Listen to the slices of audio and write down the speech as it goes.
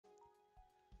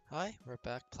Hi, we're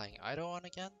back playing IdleOn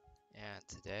again, and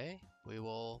today we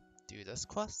will do this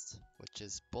quest, which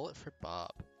is Bullet for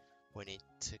Bob. We need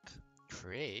to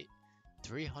create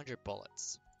 300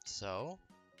 bullets. So,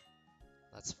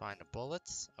 let's find the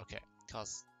bullets. Okay,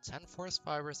 costs 10 forest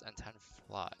fibers and 10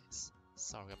 flies.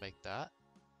 So I'm gonna make that.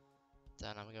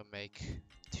 Then I'm gonna make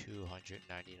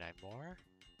 299 more.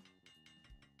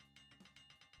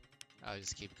 I'll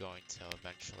just keep going till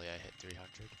eventually I hit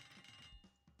 300.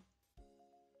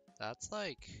 That's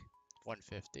like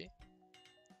 150.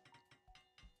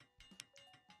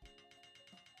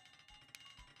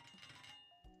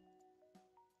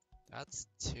 That's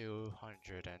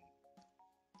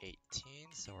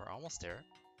 218, so we're almost there.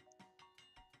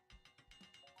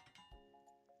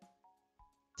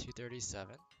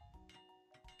 237.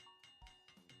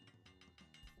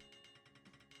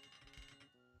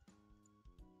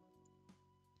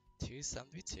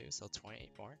 272, so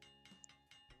 28 more.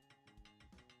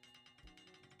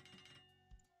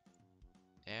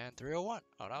 And 301.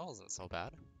 Oh, that wasn't so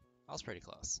bad. That was pretty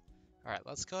close. Alright,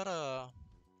 let's go to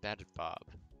Bandit Bob.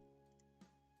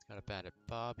 Let's go to Bandit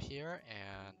Bob here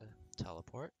and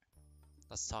teleport.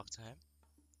 Let's talk to him.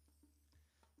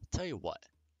 Tell you what,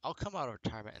 I'll come out of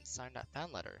retirement and sign that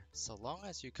fan letter, so long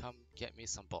as you come get me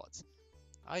some bullets.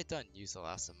 I done used the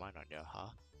last of mine on you, huh?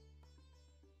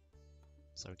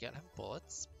 So get him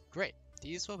bullets. Great,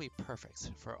 these will be perfect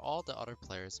for all the other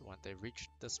players when they reach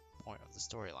this point of the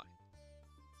storyline.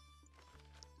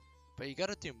 But you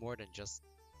gotta do more than just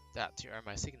that to earn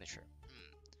my signature.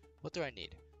 What do I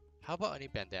need? How about a new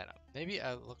bandana? Maybe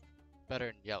I look better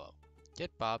in yellow.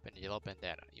 Get Bob in a yellow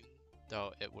bandana, even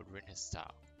though it would ruin his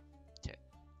style. Okay.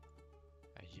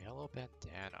 A yellow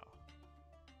bandana.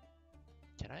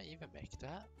 Can I even make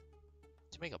that?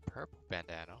 To make a purple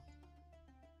bandana?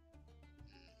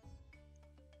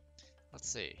 Let's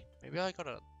see. Maybe I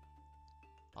gotta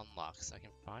unlock so I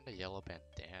can find a yellow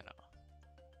bandana.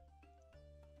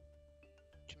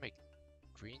 To make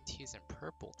green teas and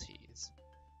purple teas.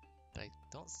 But I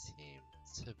don't seem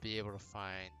to be able to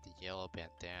find the yellow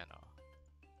bandana.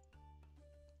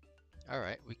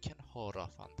 Alright, we can hold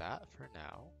off on that for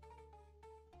now.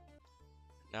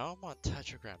 Now I'm on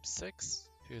Tetragram 6,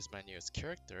 who's my newest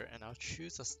character, and I'll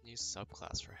choose a new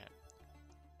subclass for him.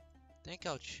 I think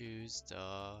I'll choose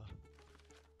the...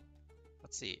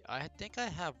 Let's see, I think I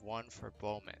have one for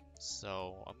Bowman,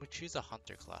 so I'm gonna choose a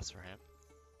Hunter class for him.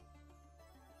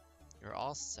 You're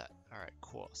all set. Alright,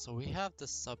 cool. So we have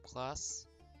this subclass.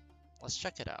 Let's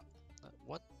check it out.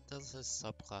 What does this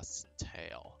subclass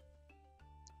entail?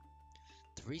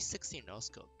 360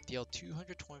 no-scope. Deal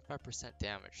 225%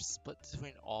 damage, split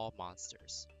between all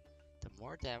monsters. The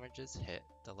more damage is hit,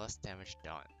 the less damage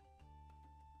done.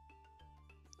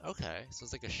 Okay, so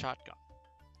it's like a shotgun.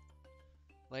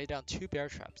 Lay down 2 bear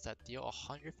traps that deal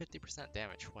 150%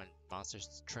 damage when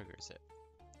monsters triggers it.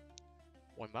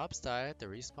 When mobs die, the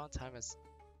respawn time is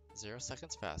 0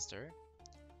 seconds faster.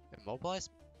 Immobilize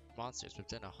monsters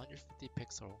within a 150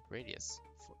 pixel radius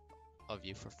of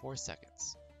you for 4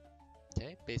 seconds.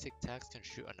 Okay, basic attacks can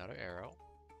shoot another arrow.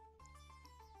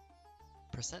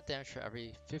 Percent damage for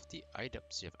every 50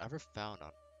 items you have ever found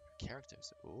on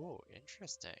characters. Ooh,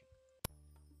 interesting.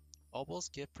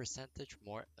 Obols give percentage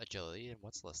more agility than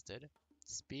what's listed.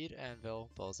 Speed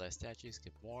anvil bullseye statues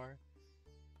give more.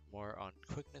 More on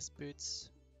quickness boots.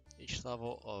 Each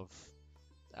level of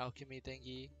the alchemy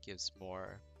thingy gives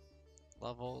more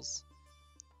levels.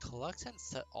 Collect and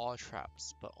set all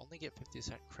traps, but only get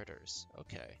 50% critters.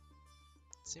 Okay.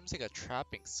 Seems like a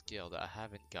trapping skill that I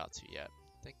haven't got to yet.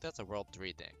 I think that's a World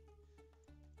 3 thing.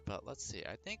 But let's see,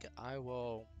 I think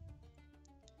I'll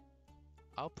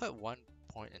put 1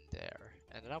 point in there,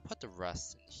 and then I'll put the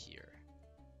rest in here.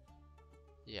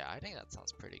 Yeah, I think that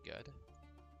sounds pretty good.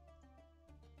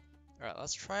 Alright,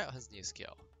 let's try out his new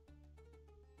skill.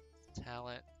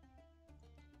 Talent.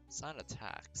 Assign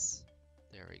attacks.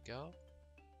 There we go.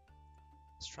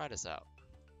 Let's try this out.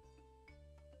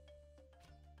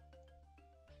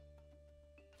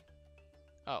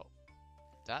 Oh,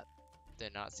 that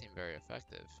did not seem very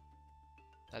effective.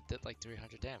 That did like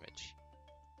 300 damage.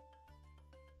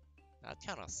 That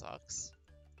kinda sucks.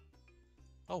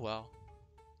 Oh well.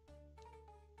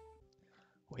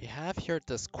 We have here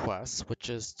this quest, which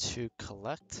is to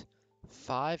collect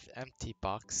 5 empty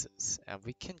boxes, and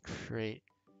we can create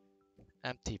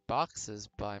empty boxes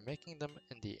by making them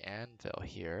in the anvil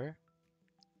here,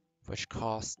 which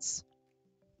costs...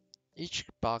 Each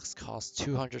box costs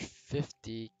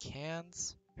 250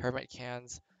 cans, hermit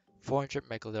cans, 400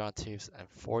 megalodon tubes, and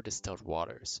 4 distilled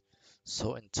waters.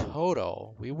 So in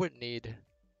total, we would need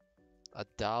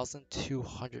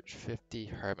 1,250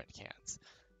 hermit cans.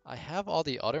 I have all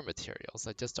the other materials,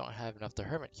 I just don't have enough the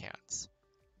hermit cans.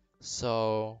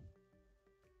 So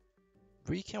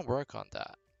we can work on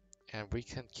that. And we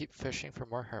can keep fishing for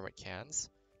more hermit cans.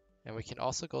 And we can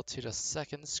also go to the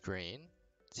second screen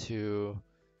to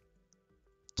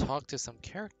talk to some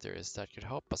characters that could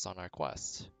help us on our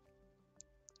quest.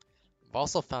 I've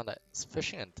also found that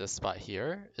fishing in this spot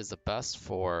here is the best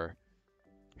for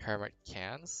hermit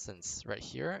cans, since right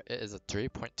here it is a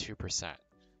 3.2%,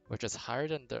 which is higher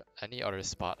than any other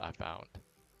spot I found,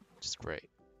 which is great.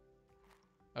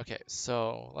 Okay,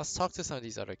 so let's talk to some of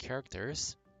these other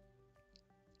characters.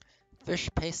 Fish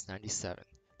pace 97.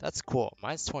 That's cool.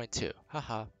 Mine's 22.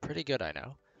 Haha, pretty good, I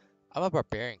know. I'm a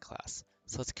barbarian class,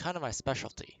 so it's kind of my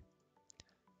specialty.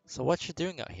 So what you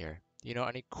doing out here? You know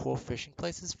any cool fishing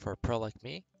places for a pro like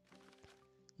me?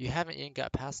 You haven't even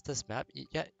got past this map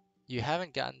yet? You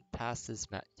haven't gotten past this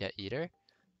map yet either?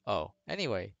 Oh,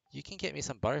 anyway, you can get me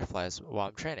some butterflies while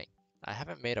I'm training. I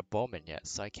haven't made a bowman yet,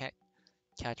 so I can't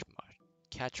catch much.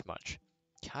 Catch much.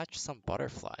 Catch some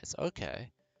butterflies.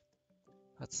 Okay.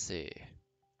 Let's see.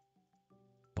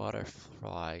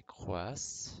 Butterfly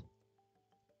quests.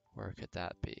 Where could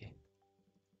that be?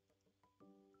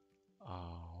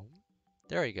 Um,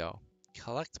 there we go.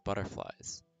 Collect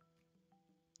butterflies.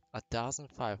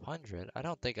 1,500? I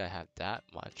don't think I have that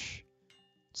much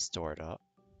stored up.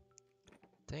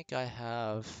 I think I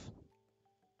have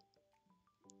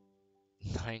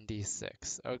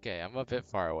 96. Okay, I'm a bit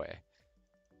far away.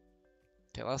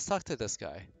 Okay, let's talk to this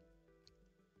guy.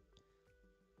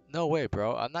 No way,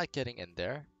 bro. I'm not getting in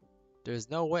there. There's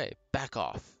no way. Back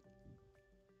off.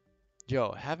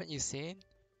 Yo, haven't you seen?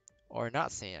 Or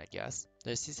not seen, I guess.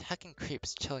 There's these heckin'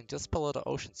 creeps chilling just below the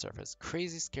ocean surface.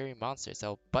 Crazy, scary monsters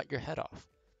that'll bite your head off.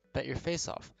 Bet your face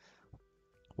off.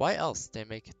 Why else they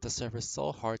make the surface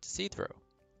so hard to see through?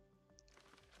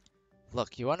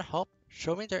 Look, you wanna help?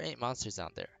 Show me there ain't monsters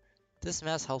down there. This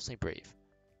mask helps me breathe.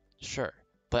 Sure,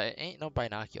 but it ain't no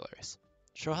binoculars.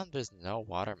 Show him there's no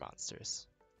water monsters.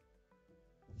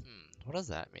 What does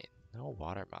that mean? No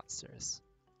water monsters.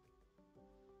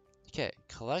 Okay,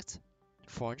 collect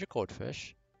 400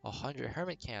 goldfish, 100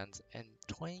 hermit cans, and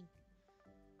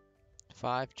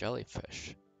 25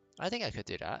 jellyfish. I think I could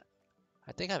do that.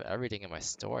 I think I have everything in my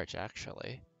storage,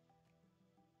 actually.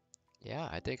 Yeah,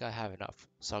 I think I have enough.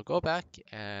 So I'll go back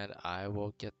and I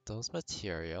will get those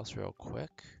materials real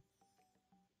quick.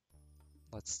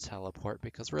 Let's teleport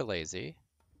because we're lazy.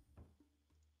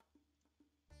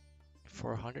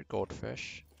 400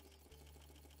 goldfish.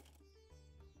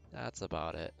 That's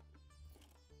about it.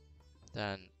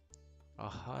 Then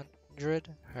 100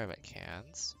 hermit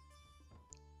cans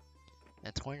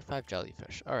and 25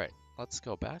 jellyfish. Alright, let's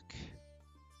go back.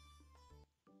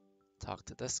 Talk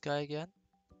to this guy again.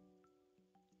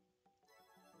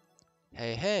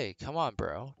 Hey, come on,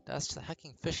 bro. That's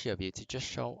hecking fishy of you to just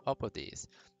show up with these.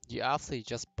 You obviously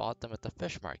just bought them at the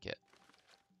fish market.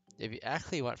 If you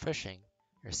actually went fishing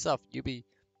yourself, you'd be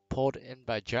pulled in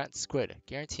by a giant squid.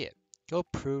 Guarantee it. Go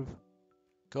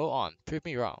on, prove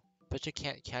me wrong. But you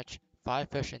can't catch 5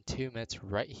 fish in 2 minutes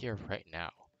right here, right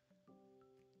now.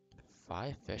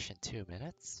 5 fish in 2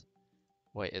 minutes?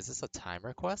 Wait, is this a time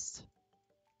request?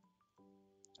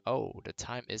 Oh, the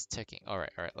time is ticking.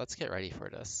 Alright, let's get ready for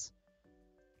this.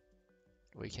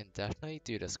 We can definitely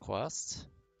do this quest.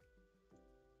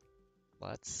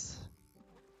 It's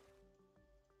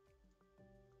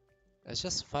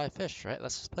just 5 fish, right?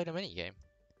 Let's just play the mini game.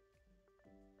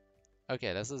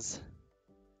 Okay, this is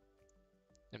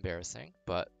embarrassing,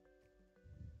 but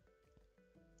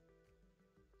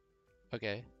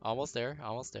okay, almost there.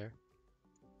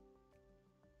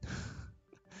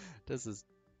 This is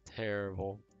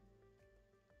terrible.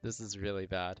 This is really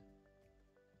bad.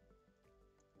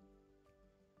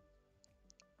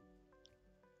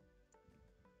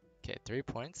 Okay, 3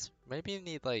 points. Maybe you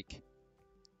need like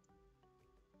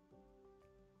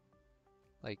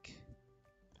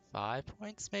 5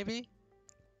 points, maybe?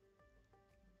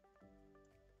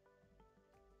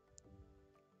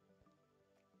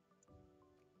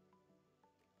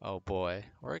 Oh boy,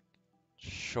 we're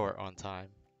short on time.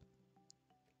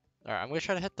 Alright, I'm gonna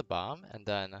try to hit the bomb, and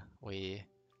then we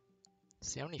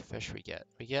see how many fish we get.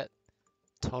 We get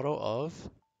a total of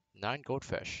 9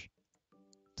 goldfish.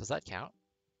 Does that count?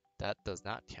 That does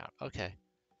not count. Okay,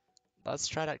 let's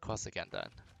try that quest again then.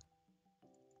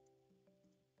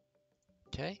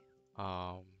 Okay,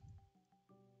 alright,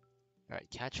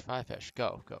 catch 5 fish.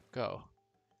 Go.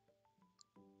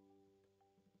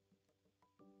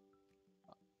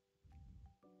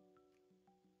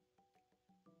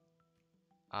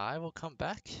 I will come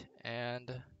back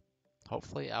and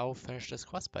hopefully I will finish this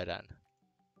quest by then.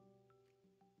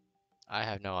 I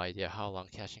have no idea how long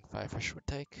catching 5 fish would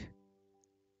take.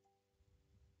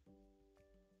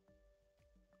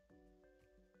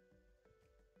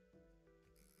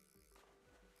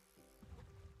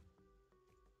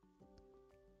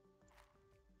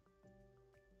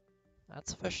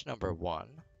 That's fish number 1.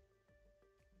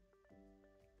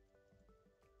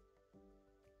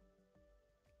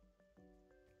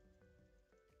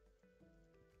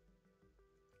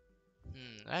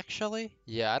 Actually,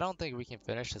 yeah, I don't think we can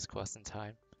finish this quest in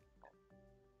time.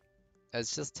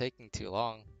 It's just taking too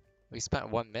long. We spent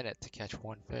 1 minute to catch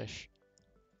 1 fish.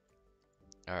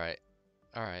 Alright,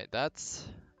 alright, that's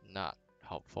not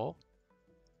helpful.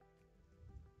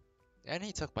 And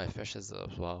he took my fishes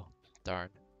as well. Darn.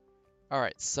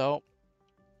 Alright, so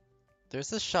there's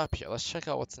this shop here. Let's check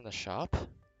out what's in the shop.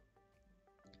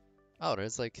 Oh,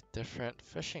 there's like different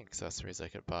fishing accessories I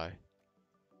could buy.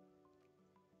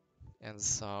 And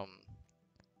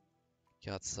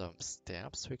got some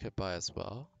stamps we could buy as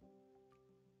well.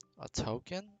 A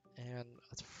token and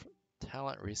a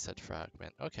talent reset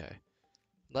fragment. Okay.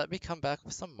 Let me come back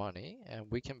with some money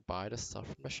and we can buy the stuff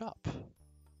from the shop.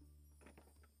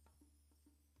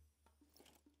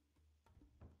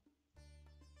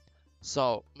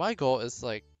 So my goal is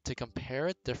like to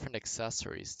compare different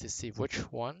accessories to see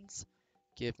which ones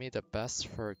give me the best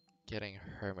for getting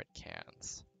hermit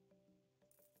cans.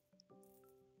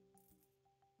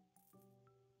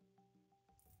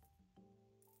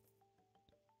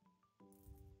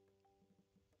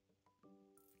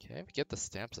 Okay, we get the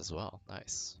stamps as well.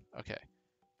 Nice. Okay.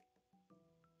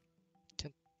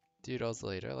 Can do those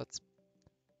later. Let's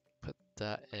put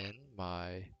that in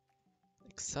my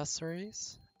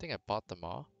accessories. I think I bought them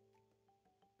all.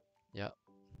 Yep.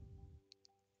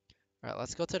 Alright,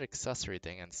 let's go to the accessory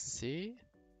thing and see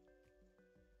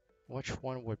which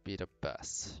one would be the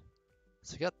best.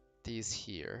 So we got these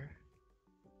here.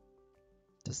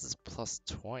 This is plus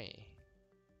 20.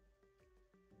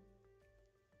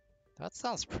 That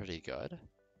sounds pretty good.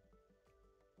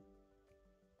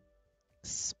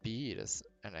 Speed is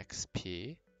an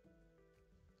XP.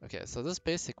 Okay, so this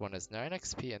basic one is 9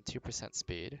 XP and 2%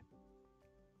 speed.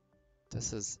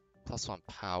 This is plus 1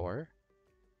 power.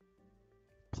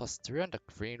 Plus 3 on the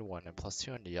green one and plus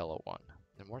 2 on the yellow one.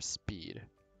 And more speed.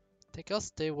 I think I'll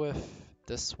stay with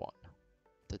this one,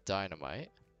 the dynamite.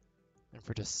 And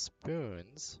for the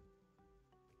spoons,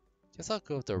 guess I'll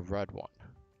go with the red one.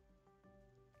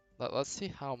 Let's see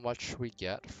how much we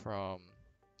get from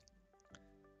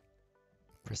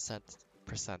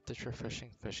percentage for fishing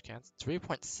fish cans.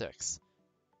 3.6.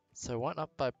 So it went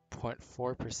up by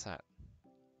 0.4%.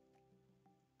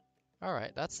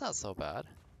 Alright, that's not so bad.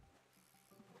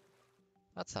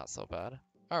 That's not so bad.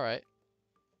 Alright.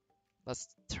 Let's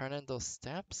turn in those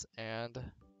stamps and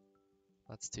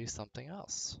let's do something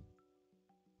else.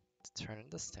 To turn in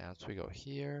the stamps, we go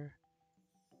here.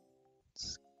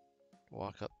 Let's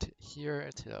walk up to here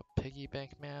to the piggy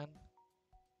bank man.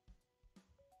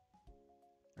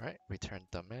 Alright, we turned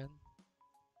them in.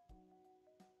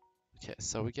 Okay,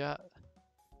 so we got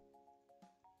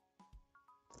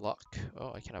luck.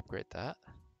 Oh, I can upgrade that.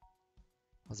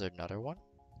 Was there another one?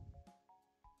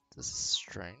 This is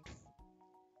strength.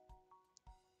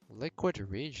 Liquid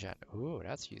regen. Ooh,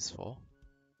 that's useful.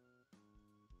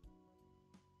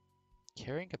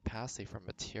 Carrying capacity for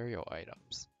material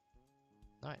items.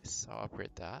 Nice, I'll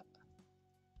upgrade that.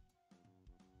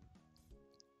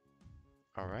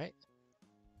 Alright.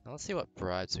 Now let's see what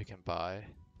bribes we can buy.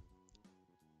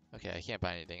 Okay, I can't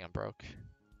buy anything, I'm broke.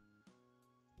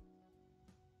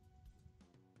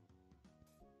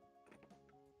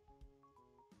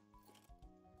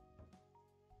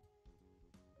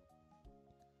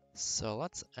 So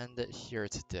let's end it here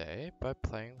today by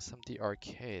playing some the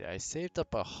arcade. I saved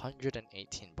up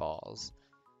 118 balls.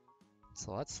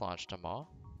 So let's launch them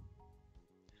all.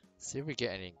 See if we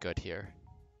get any good here.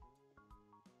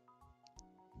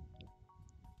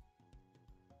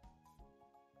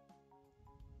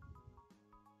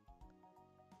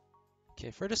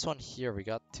 Okay, for this one here, we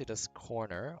got to this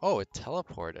corner. Oh, it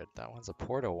teleported. That one's a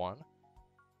portal one.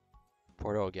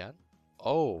 Portal again.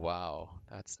 Oh, wow.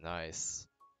 That's nice.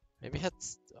 Maybe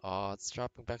it's... Oh, it's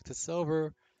dropping back to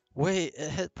silver. Wait,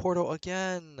 it hit portal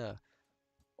again.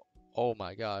 Oh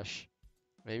my gosh.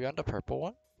 Maybe on the purple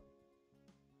one?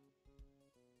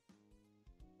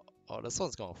 Oh, this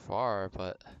one's going far,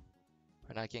 but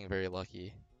we're not getting very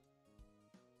lucky.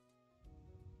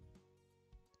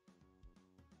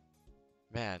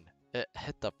 Man, it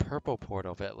hit the purple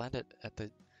portal, but it landed at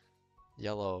the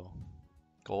yellow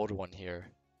gold one here.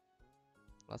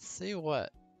 Let's see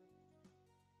what...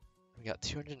 We got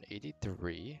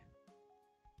 283.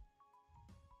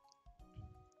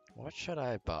 What should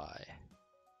I buy?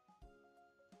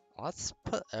 Let's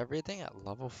put everything at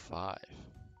level 5.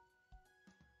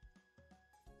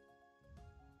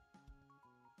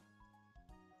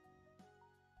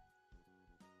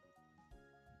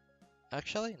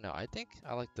 Actually, no, I think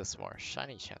I like this more.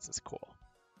 Shiny chance is cool.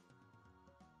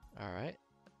 Alright,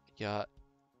 got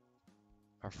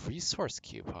a resource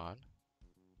coupon.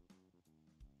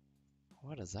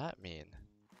 What does that mean?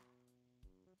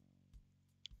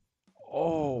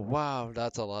 Oh, wow,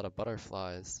 that's a lot of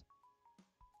butterflies.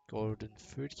 Golden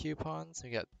food coupons. We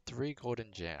got 3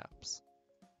 golden jams.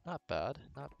 Not bad,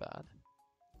 not bad.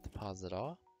 Deposit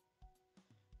all.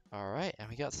 Alright, and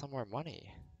we got some more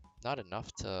money. Not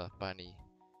enough to buy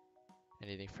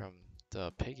anything from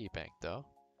the piggy bank though.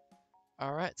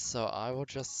 Alright, so I will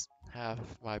just have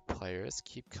my players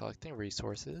keep collecting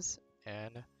resources,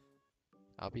 and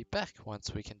I'll be back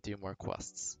once we can do more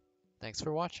quests. Thanks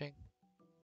for watching.